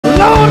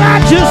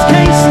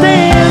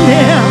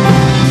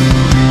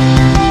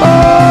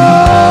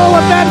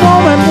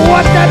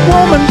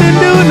woman been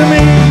doing to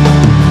me?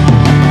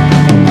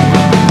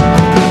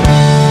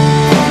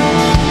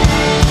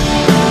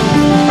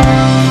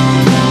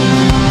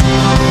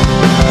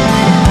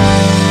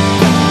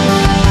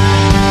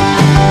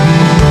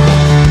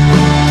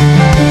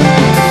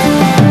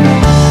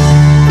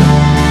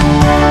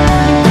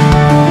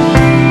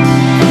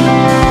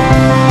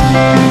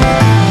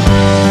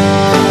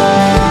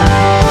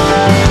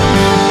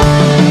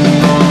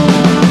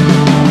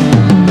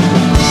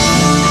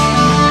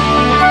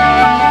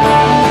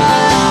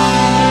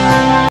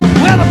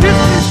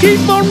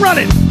 Keep on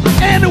running,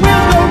 and the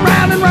wheels go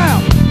round and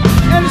round,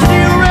 and the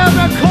steel rails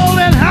are cold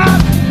and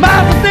hot.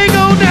 Miles as they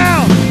go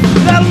down.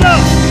 Without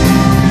love,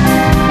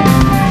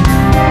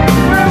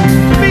 where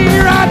be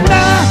right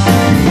now?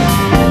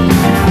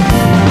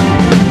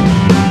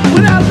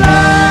 Without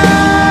love,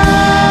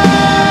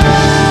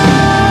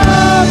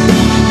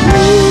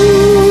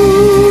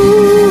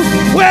 ooh,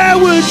 where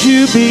would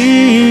you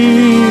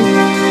be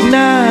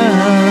now?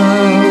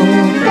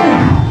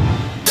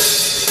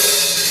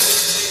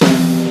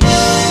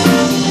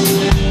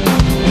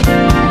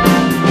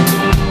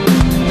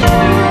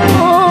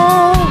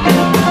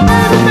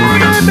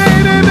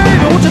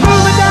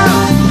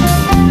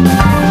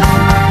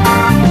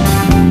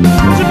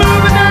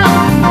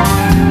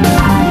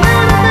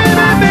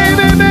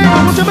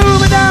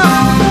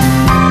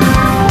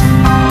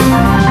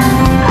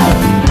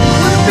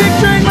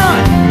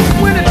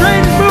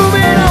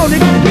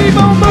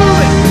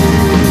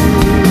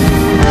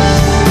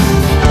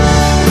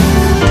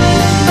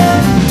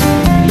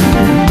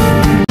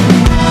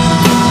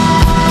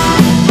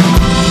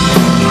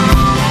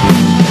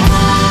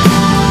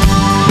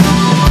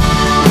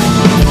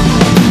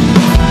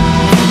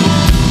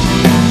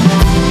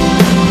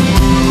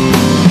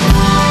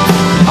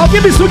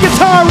 Give me some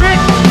guitar, Rick.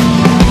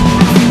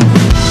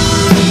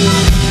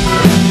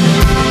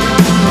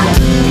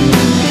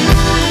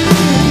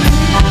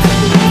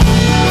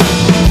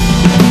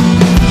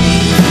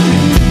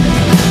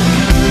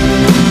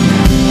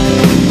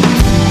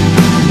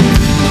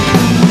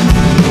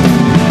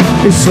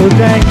 It's a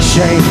dang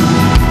shame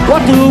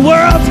what the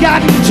world's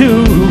gotten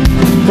to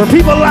for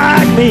people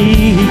like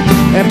me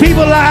and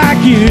people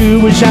like you.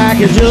 Wish I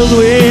could just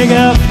wake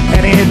up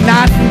and it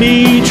not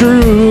be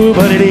true,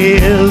 but it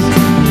is.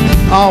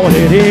 Oh,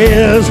 it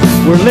is.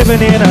 We're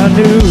living in a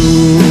new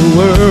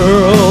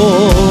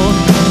world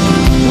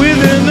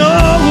with an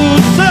old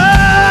soul.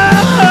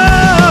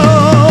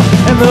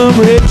 And the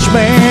rich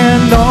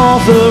man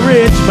off the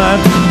rich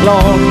man,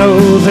 Lord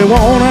knows they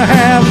wanna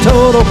have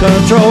total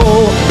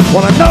control.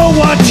 Wanna know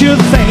what you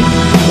think,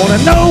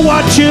 wanna know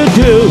what you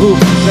do.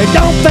 They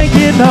don't think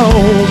you know,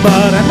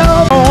 but I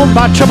know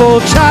my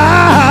troubled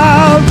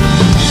child.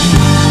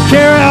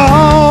 Carry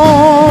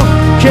on,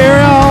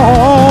 carry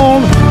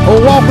on.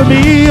 Walk with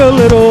me a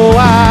little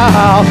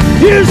while.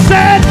 You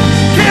said,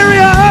 carry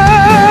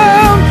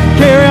on,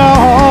 carry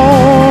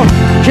on,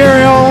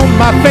 carry on,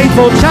 my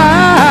faithful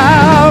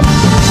child.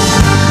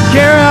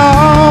 Carry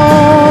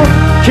on,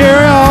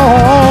 carry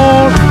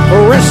on,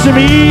 rest of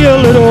me a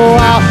little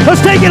while.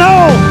 Let's take it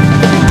home.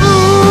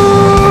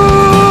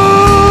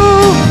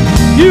 Ooh,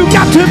 you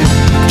got to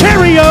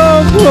carry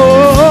on.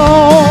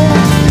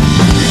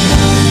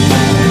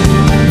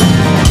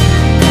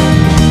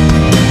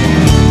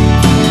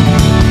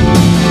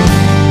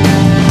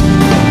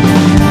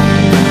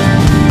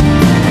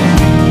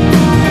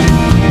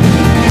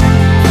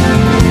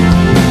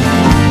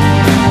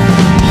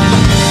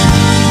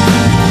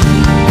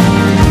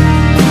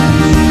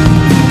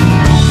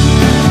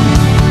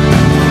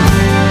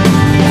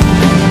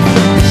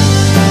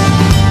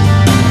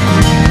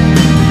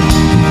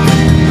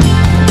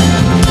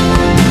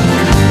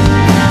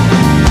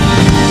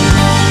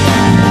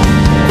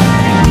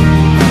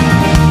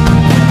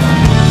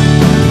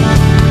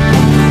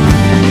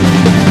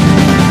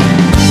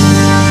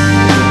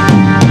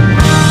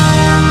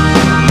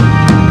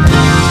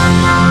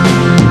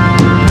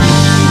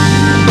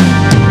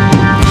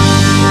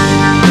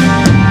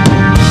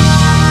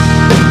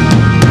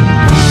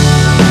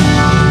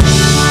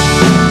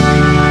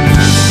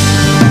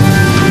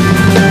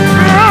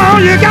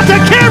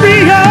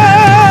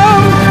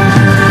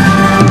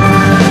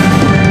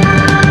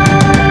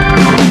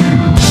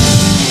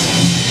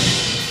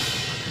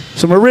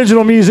 Some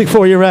original music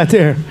for you right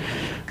there.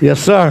 Yes,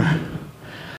 sir.